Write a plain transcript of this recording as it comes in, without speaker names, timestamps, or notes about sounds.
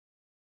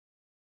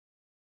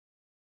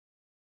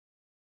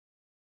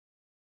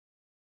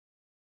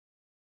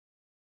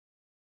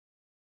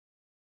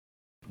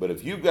But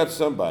if you've got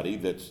somebody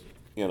that's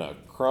in a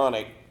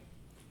chronic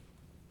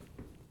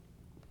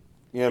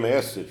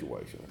MS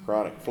situation, a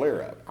chronic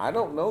flare-up, I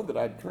don't know that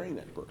I'd train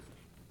that person.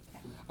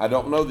 I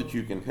don't know that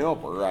you can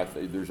help her. I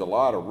think there's a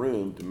lot of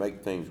room to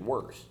make things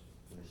worse.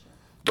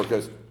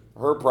 Because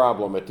her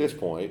problem at this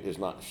point is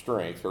not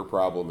strength, her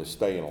problem is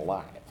staying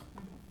alive.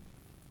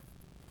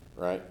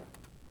 Right?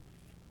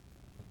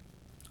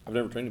 I've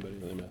never trained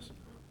anybody with MS.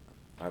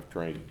 I've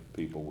trained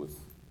people with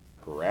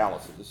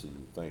paralysis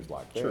and things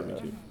like that. Sure, me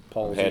too. I've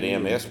Palsy had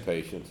and- MS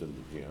patients in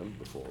the gym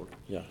before.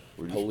 Yeah.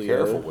 We're just Polio,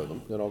 careful with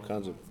them. and all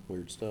kinds of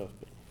weird stuff.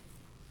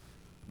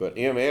 But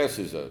MS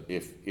is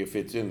if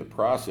it's in the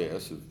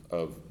process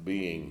of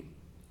being,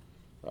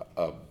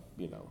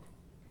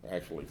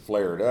 actually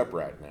flared up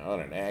right now in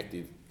an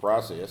active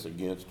process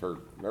against her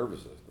nervous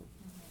system,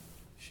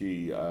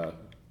 she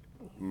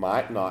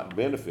might not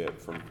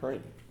benefit from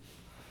training.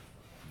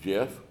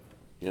 Jeff,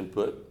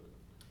 input?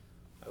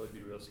 I would be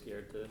real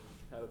scared to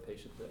have a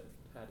patient that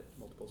had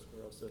multiple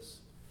sclerosis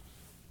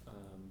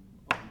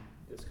on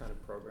this kind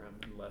of program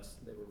unless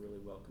they were really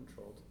well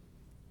controlled.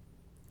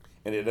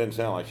 And it doesn't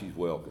sound like she's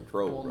well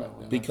controlled Well, right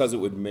no. now. Because it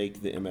would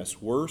make the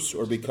MS worse,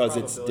 or because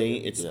it's The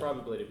yeah.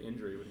 probability of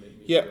injury would make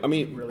me. Yeah, I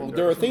mean, really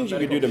there are nervous from a things you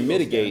could do to medical legal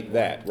mitigate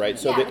that, standpoint. right?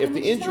 So Yeah, that if I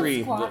mean, the she's not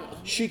injury, squatting.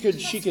 she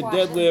could She's not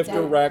deadlift or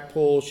squatting. rack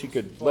pull, she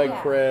could leg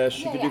Yeah. press,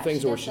 she Yeah, could do yeah,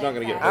 things she where does she's not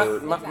going to get that.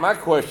 hurt. My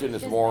question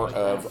is more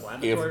of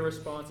Inflammatory if,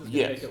 responses can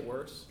yes. make it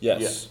worse.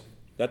 Yes, Yes.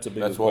 that's a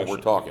big that's what question.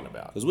 we're talking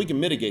about. Because we can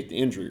mitigate the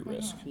injury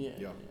risk. Yeah.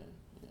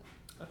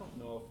 I don't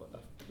know if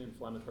an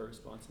inflammatory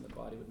response in the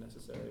body would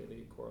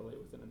necessarily correlate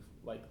with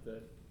like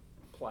the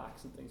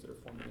plaques and things that are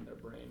forming in their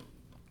brain.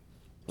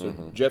 So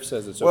Jeff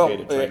says it's Well, okay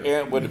to train her.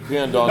 it would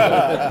depend on,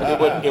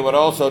 it would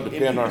also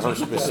depend on her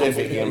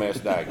specific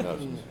MS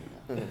diagnosis.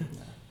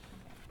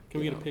 Can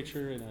we get a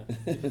picture and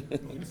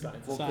a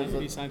sign?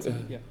 Maybe sign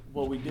something? Yeah.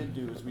 What we did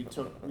do is we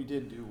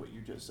did do what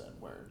you just said,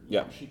 where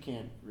Yeah. she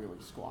can't really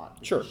squat.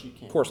 Because Sure, she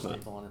can't of course stay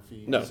not. on her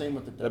feet. No, Same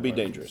with the that'd be deadlift.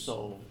 dangerous.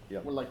 So Yeah.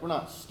 we're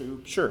not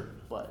stooped. Sure.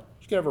 But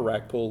She could have a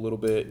rack pull a little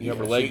bit. You have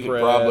her She leg could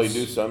press. probably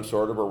do some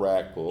sort of a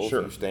rack pull if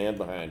Sure. you stand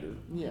behind her.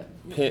 yeah.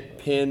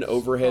 Pin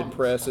overhead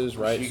presses,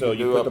 right? She So could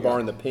you do put a- the bar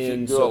in the she pin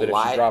could do so a that if she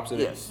light- drops it,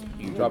 yes.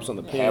 it drops on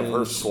the pins. Have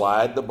her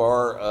slide the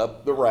bar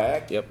up the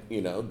rack. Yep. Do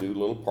a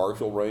little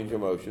partial range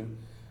of motion.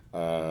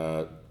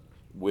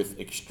 With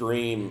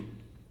extreme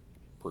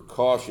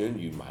precaution,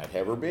 you might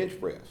have her bench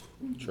press.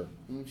 Sure.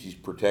 She's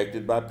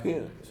protected by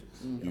pins.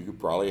 You could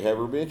probably have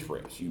her bench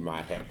press. You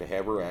might have to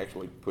have her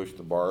actually push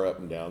the bar up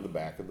and down the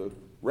back of the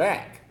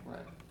rack, Right.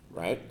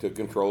 right, to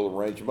control the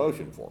range of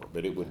motion for her.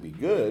 But it would be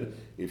good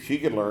if she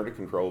could learn to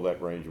control that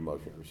range of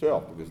motion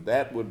herself, because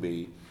that would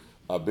be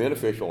a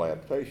beneficial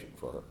adaptation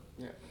for her.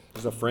 Yeah.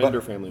 As a friend But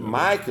or family member.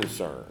 my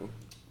concern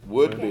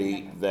would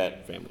be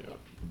that Family member.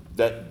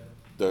 that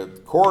the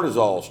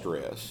cortisol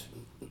stress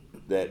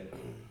that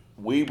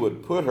we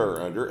would put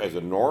her under as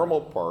a normal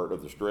part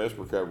of the stress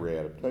recovery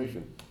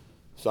adaptation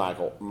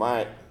cycle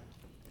might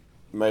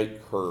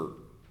make her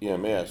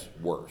MS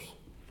worse.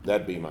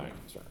 That'd be my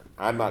concern.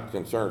 I'm not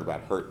concerned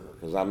about hurting her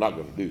because I'm not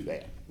going to do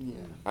that. Yeah.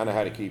 I know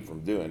how to keep from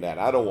doing that.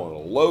 I don't want to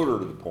load her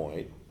to the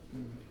point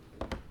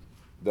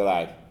that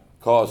I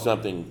cause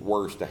something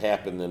worse to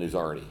happen than is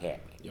already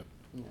happening. Yep.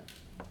 Yeah.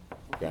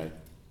 Okay?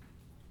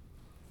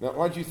 Now,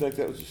 why'd you think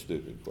that was a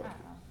stupid question?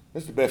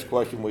 That's the best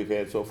question we've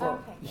had so far.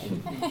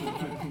 Okay.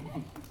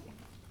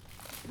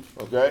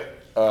 Okay?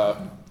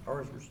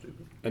 Ours were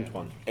stupid.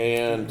 Antoine.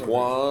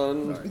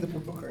 Antoine,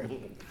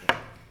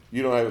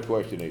 you don't have a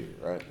question either,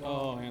 right?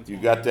 Oh, Antoine. You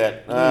got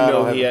that? I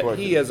don't have a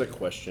question. He has a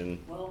question.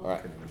 Well,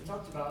 Alright. we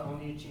talked about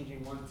only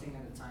changing one thing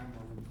at a time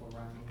when we go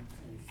running,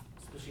 and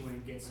especially when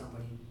you get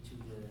somebody to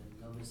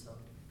the novice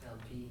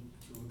LP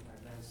to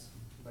advance.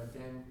 But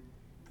then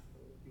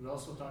you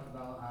also talked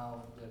about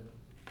how the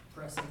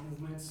pressing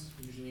movements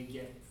usually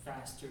get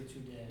faster to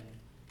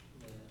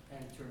the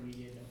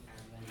intermediate and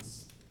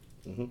advanced,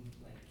 Mm-hmm.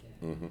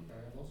 Mhm.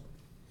 variables.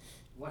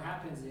 What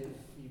happens if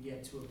you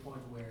get to a point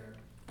where,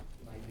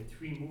 like, the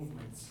three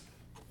movements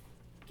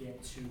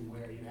get to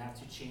where you have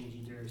to change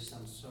either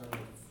some sort of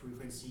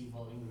frequency,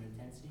 volume, or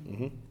intensity?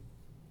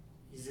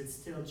 Mm-hmm. Is it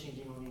still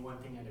changing only one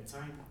thing at a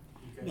time?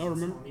 Because No, it's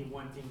remember- only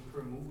one thing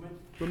per movement?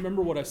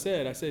 Remember what I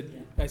said? I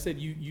said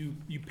you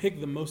pick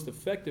the most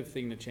effective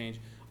thing to change.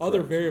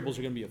 Other variables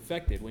are going to be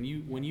affected. When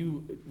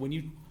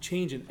you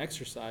change an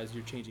exercise,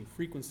 you're changing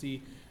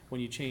frequency. When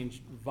you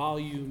change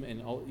volume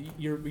and all,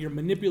 you're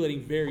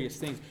manipulating various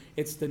things.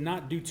 It's to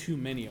not do too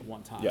many at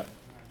one time. Yeah.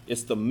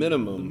 It's the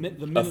minimum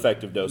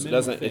effective dose. It minimum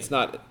doesn't. thing. It's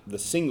not the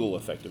single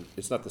effective.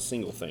 It's not the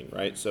single thing,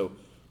 right? So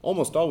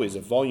almost always,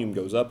 if volume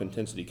goes up,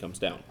 intensity comes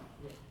down.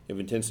 If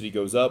intensity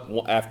goes up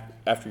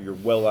after you're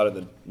well out of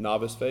the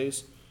novice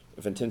phase,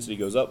 if intensity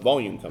goes up,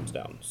 volume comes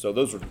down. So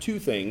those are two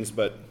things,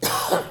 but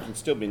you can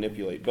still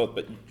manipulate both.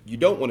 But you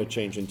don't want to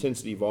change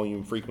intensity,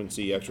 volume,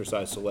 frequency,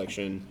 exercise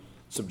selection,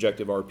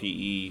 subjective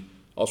RPE,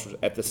 all sorts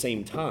at the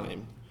same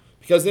time,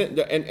 because then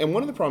and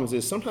one of the problems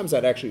is sometimes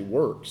that actually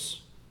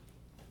works.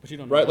 But you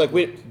don't know Right,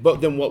 what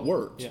but then what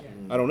works? Yeah.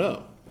 I don't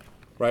know.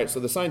 Right, so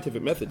the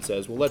scientific method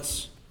says, well,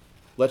 let's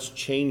let's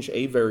change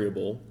a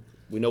variable.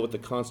 We know what the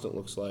constant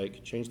looks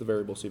like. Change the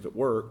variable, see if it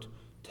worked.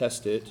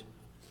 Test it.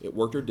 It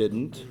worked or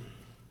didn't.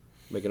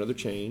 Make another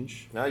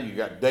change. Now you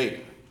got data.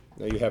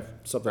 Now you have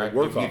something Right? to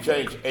work If you off.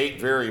 change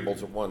 8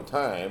 variables at one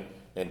time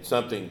and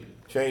something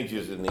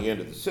changes in the end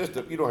of the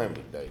system, you don't have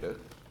any data.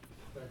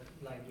 But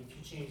like if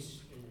you change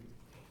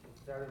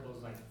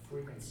variables like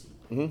frequency,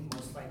 Mhm.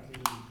 most likely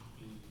the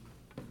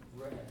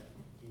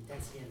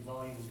intensity and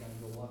volume is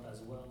gonna go up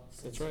as well.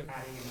 Since right.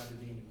 adding another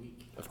day in a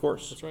week. Of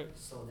course. That's right.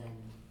 So then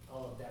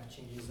all of that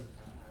changes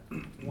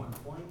at one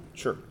point.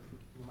 Sure.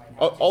 You might have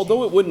to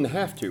Although change- it wouldn't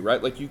have to,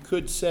 right? Like you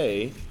could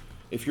say,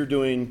 if you're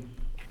doing,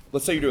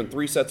 let's say you're doing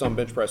 3 sets on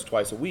bench press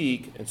twice a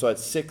week, and so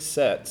that's 6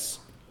 sets.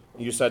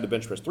 You decided to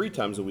bench press 3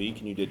 times a week,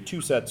 and you did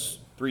 2 sets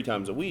 3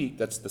 times a week.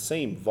 That's the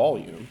same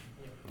volume,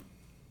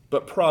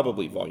 but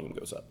probably volume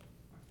goes up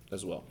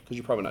as well because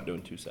you're probably not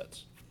doing 2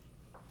 sets,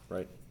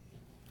 right?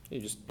 You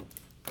just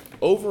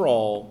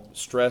overall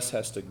stress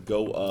has to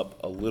go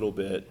up a little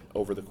bit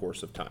over the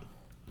course of time.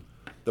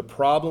 The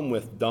problem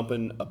with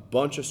dumping a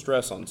bunch of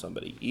stress on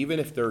somebody, even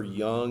if they're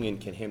young and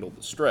can handle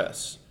the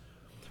stress,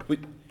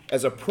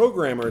 as a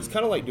programmer, it's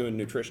kind of like doing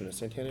nutrition. Is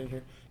Santana in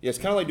here? Yeah, it's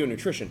kind of like doing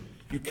nutrition.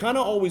 You kind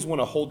of always want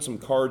to hold some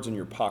cards in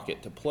your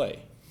pocket to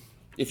play.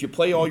 If you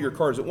play all your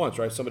cards at once,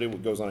 right? Somebody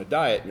goes on a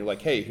diet and you're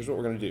like, hey, here's what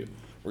we're going to do.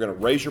 We're going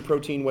to raise your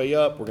protein way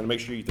up. We're going to make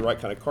sure you eat the right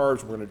kind of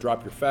carbs. We're going to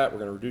drop your fat. We're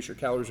going to reduce your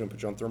calories. We're going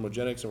to put you on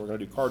thermogenics, and we're going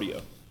to do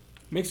cardio.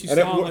 Makes you And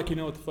it sound wor- like you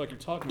know what the fuck you're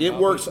talking It about.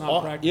 but works. it's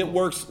not practical. It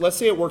works. Let's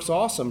say it works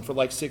awesome for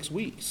like 6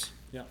 weeks,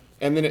 Yeah.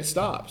 and then it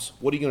stops.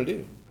 What are you going to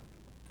do?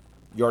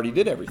 You already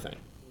did everything,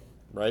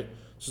 right?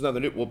 So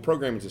now well,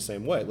 programming's the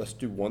same way. Let's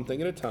do one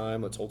thing at a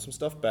time. Let's hold some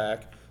stuff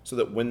back so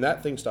that when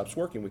that thing stops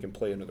working, we can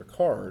play another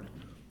card.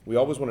 We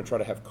always want to try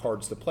to have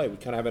cards to play. We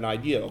kind of have an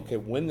idea. Okay,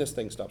 when this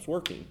thing stops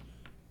working,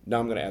 now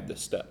I'm going to add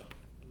this step.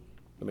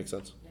 That makes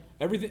sense?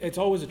 Everything, it's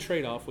always a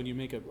trade-off when you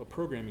make a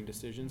programming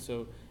decision.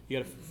 So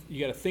you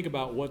gotta think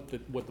about what the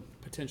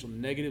potential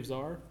negatives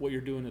are, what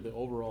you're doing to the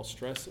overall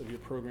stress of your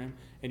program,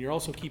 and you're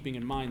also keeping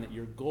in mind that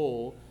your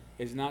goal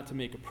is not to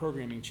make a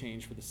programming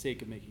change for the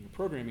sake of making a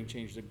programming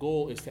change. The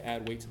goal is to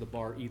add weight to the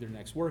bar either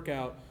next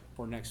workout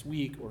or next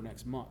week or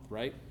next month,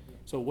 right?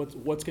 So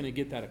what's going to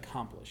get that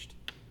accomplished,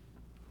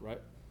 right?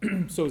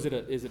 So is it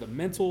a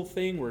mental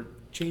thing where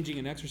changing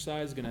an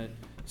exercise is going to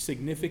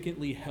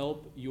significantly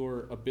help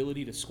your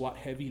ability to squat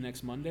heavy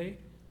next Monday?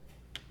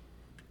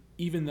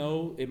 Even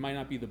though it might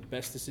not be the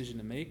best decision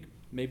to make,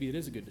 maybe it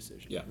is a good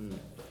decision. Yeah.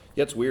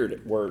 Yeah, it's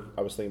weird. Where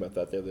I was thinking about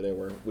that the other day,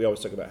 where we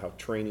always talk about how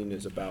training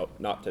is about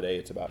not today,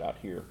 it's about out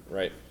here,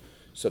 right?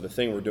 So the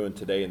thing we're doing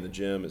today in the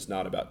gym is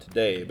not about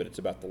today, but it's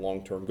about the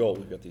long-term goal.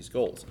 We've got these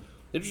goals.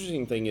 The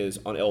interesting thing is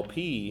on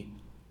LP,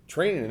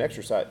 training and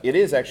exercise, it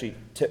is actually,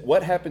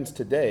 what happens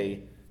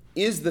today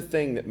is the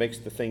thing that makes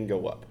the thing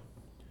go up.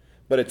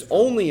 But it's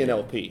only in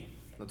LP.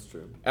 That's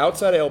true.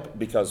 Outside of LP,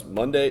 because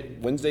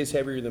Wednesday's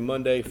heavier than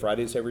Monday,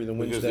 Friday's heavier than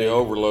Because Wednesday. the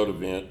overload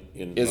event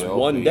in Is LP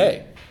one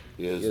day.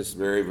 is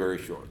very, very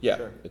short. Yeah,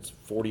 Sure. it's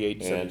 48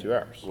 to 72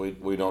 And hours.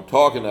 we don't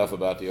talk enough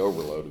about the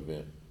overload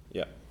event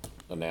Yeah.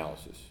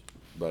 analysis.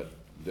 But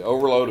the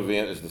overload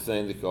event is the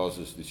thing that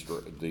causes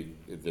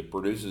that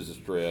produces the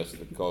stress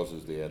that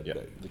causes the Yeah,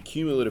 adaptation. the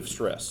cumulative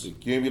stress. The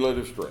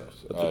cumulative stress.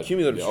 But the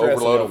cumulative stress in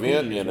overload LP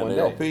event is in one an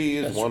day. LP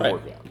is That's one right.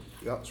 workout.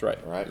 That's right.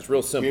 All right. It's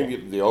real simple.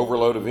 The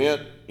overload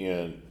event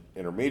in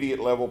intermediate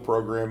level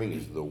programming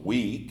is the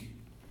week.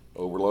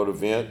 Overload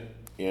event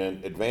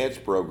in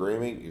advanced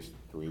programming is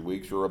 3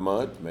 weeks or a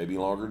month, maybe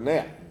longer than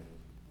that.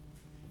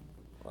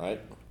 All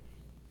right.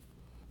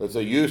 That's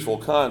a useful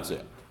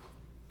concept.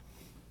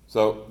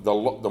 So the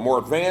more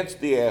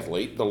advanced the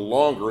athlete, the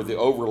longer the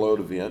overload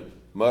event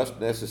must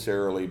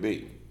necessarily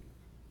be.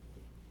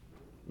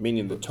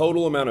 Meaning the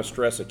total amount of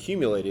stress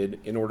accumulated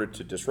in order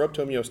to disrupt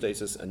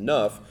homeostasis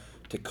enough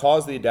to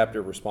cause the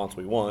adaptive response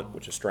we want,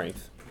 which is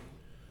strength,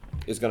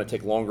 is going to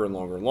take longer and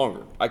longer and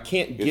longer. I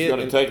can't It's get going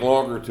to take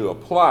longer to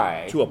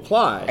apply,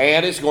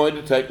 and it's going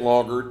to take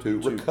longer to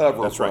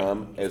recover That's right.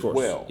 from Of as course.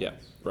 well. Yeah,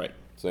 right.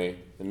 See,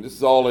 and this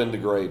is all in the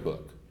gray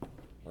book.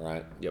 All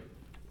right. Yep.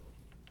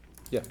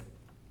 Yeah.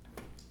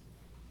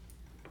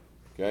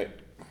 Okay.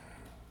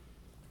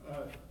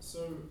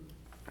 So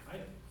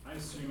I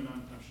assume, and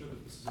I'm sure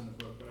that this is in the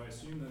book, but I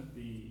assume that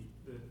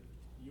that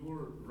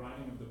your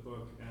writing of the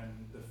book and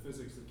the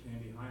physics that came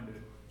behind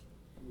it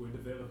were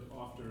developed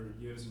after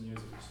years and years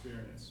of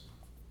experience.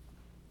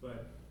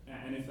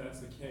 And if that's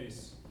the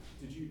case,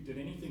 did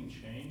anything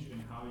change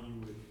in how you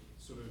would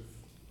sort of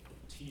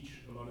teach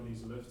a lot of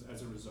these lifts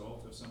as a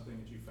result of something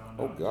that you found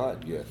Oh out?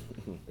 God, yes.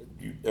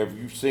 Have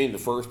you seen the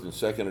first and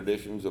second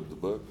editions of the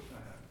book? I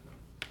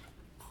have.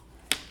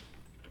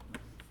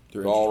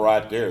 They're It's all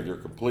right there. They're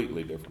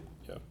completely different.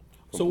 Yeah.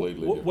 So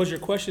Completely different. was your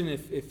question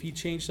if he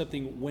changed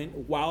something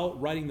while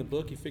writing the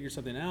book, he figured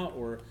something out,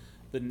 or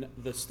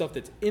the stuff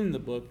that's in the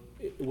book,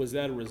 was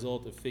that a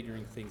result of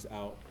figuring things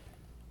out?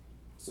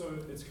 So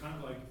it's kind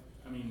of like,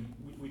 I mean,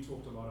 we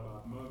talked a lot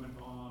about moment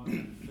on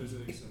and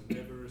physics and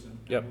levers and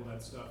Yep. all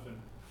that stuff. And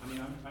I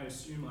mean, I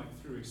assume like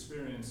through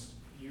experience,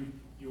 you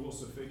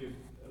also figured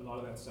a a lot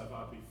of that stuff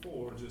out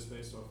before, just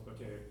based off,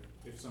 okay,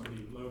 if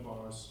somebody low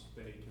bars,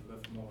 they can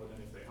lift more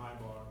than if they high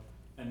bar,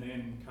 and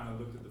then kind of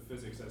looked at the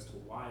physics as to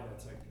why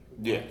that's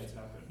Yes.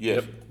 happened.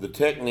 Yes, the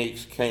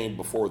techniques came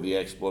before the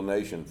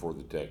explanation for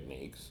the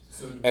techniques.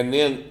 So, And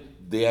then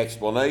the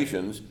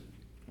explanations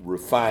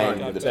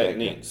refined the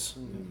techniques.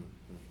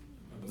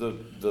 The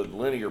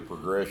linear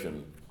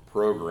progression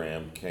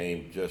program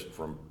came just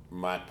from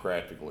my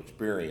practical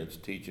experience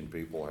teaching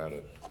people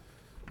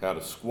how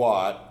to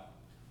squat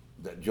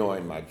that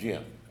joined my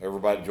gym.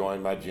 Everybody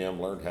joined my gym,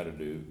 learned how to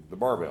do the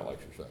barbell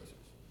exercises.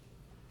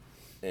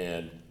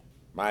 And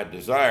my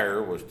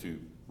desire was to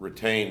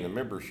retain the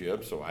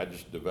membership, so I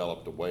just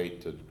developed a way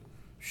to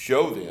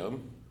show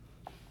them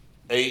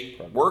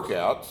 8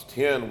 workouts,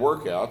 10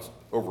 workouts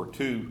over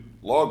 2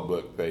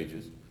 logbook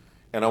pages,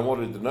 and I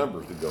wanted the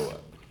numbers to go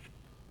up.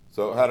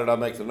 So how did I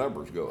make the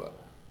numbers go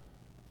up?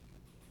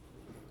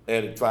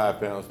 Added 5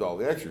 pounds to all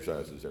the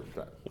exercises every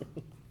time.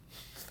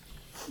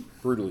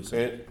 Brutally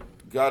simple. And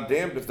God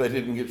damned if they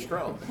didn't get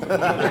strong.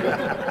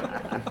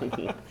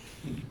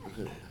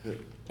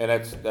 And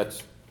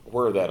that's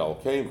where that all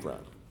came from.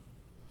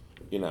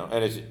 You know,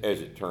 and as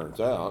it turns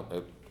out,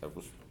 that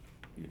was,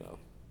 you know,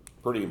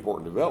 pretty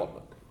important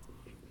development.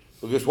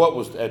 Because what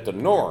was at the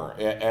norm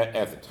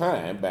at the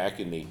time, back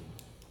in the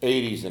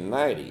 80s and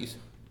 90s,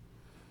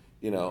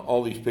 you know,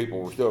 all these people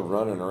were still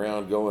running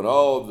around going,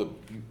 oh,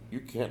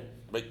 you can't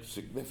make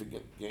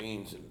significant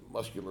gains in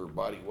muscular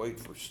body weight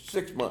for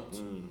 6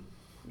 months.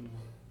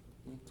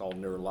 It's all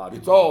neurological.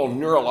 It's all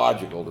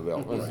neurological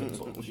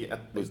development. Yeah,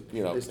 But,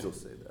 you know, they still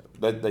say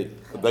that.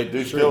 they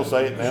do still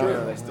say it now,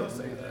 Sure, they still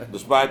say that.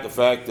 despite the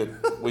fact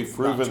that we've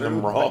proven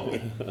them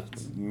wrong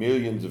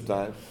millions of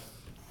times.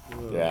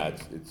 Yeah,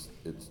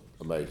 it's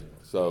amazing.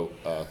 So,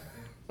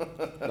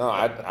 no,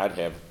 I'd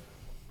have,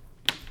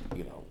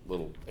 you know,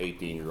 little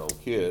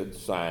 18-year-old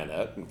kids sign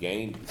up and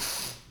gain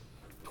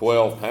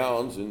 12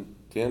 pounds in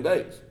 10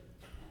 days.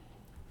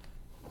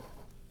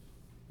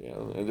 You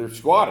know, and their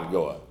squat would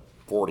go up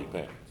 40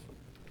 pounds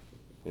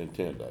in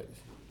 10 days.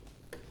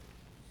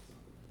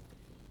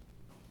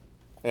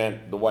 And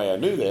the way I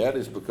knew that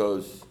is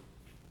because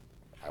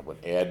I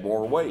would add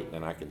more weight,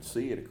 and I can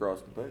see it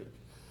across the page.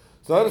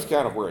 So that is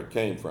kind of where it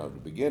came from to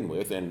begin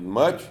with, and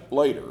much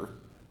later,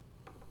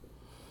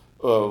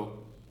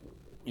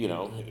 you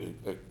know,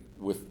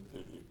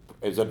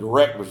 as a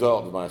direct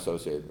result of my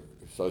association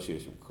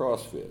with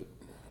CrossFit,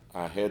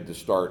 I had to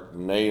start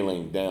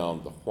nailing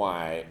down the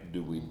why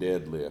do we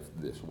deadlift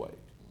this way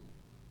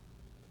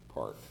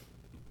part.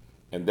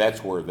 And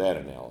that's where that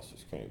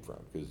analysis came from,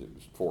 because it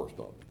was forced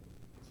on me.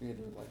 So you had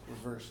to like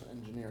reverse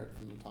engineer it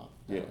from the top.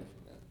 Yeah.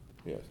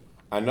 Yes.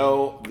 I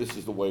know this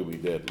is the way we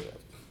deadlift.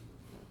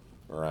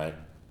 All right.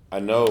 I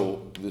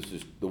know this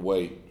is the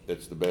way,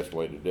 that's the best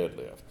way to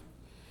deadlift.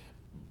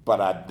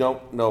 But I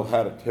don't know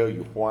how to tell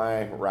you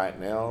why right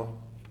now,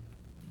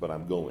 but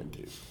I'm going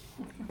to.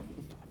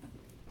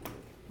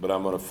 But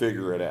I'm going to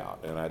figure it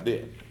out, and I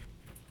did.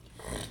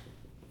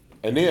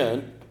 And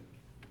then,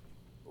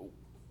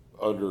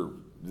 under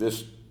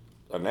this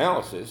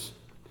analysis,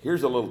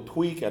 here's a little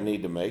tweak I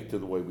need to make to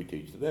the way we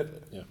teach the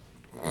deadlift.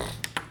 Yeah.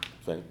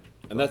 See?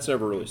 And that's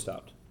never really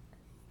stopped,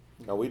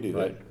 How we do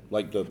right? that.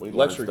 Like the We learn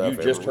lecture stuff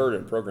you just every heard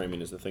in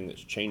programming is the thing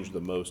that's changed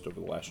the most over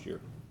the last year.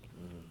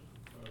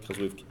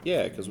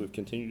 Because we've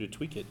continued to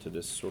tweak it to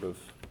this sort of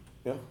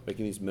Yeah.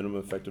 making these minimum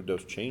effective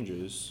dose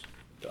changes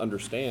to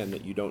understand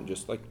that you don't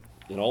just, like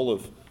in all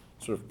of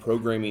sort of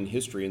programming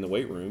history in the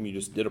weight room, you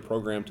just did a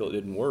program till it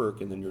didn't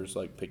work, and then you're just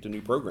like picked a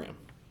new program.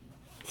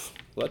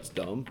 Well, that's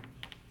dumb.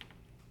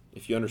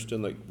 If you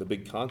understand like the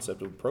big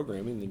concept of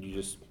programming, then you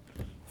just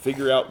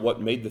figure out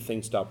what made the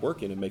thing stop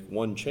working and make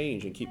one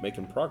change and keep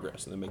making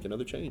progress, and then make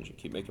another change and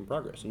keep making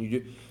progress. And you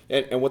do,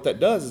 and what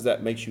that does is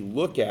that makes you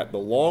look at the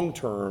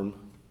long-term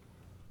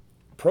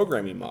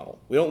programming model.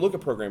 We don't look at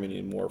programming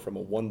anymore from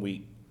a 1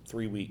 week,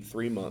 3 week,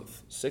 3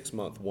 month, 6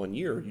 month, 1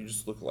 year. You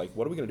just look like,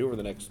 what are we going to do over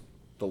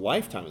the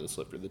lifetime of this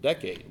lifter, the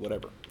decade,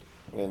 whatever.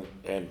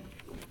 And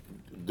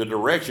the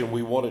direction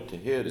we want it to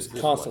head is this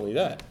Constantly way.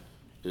 that.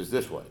 Is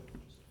this way.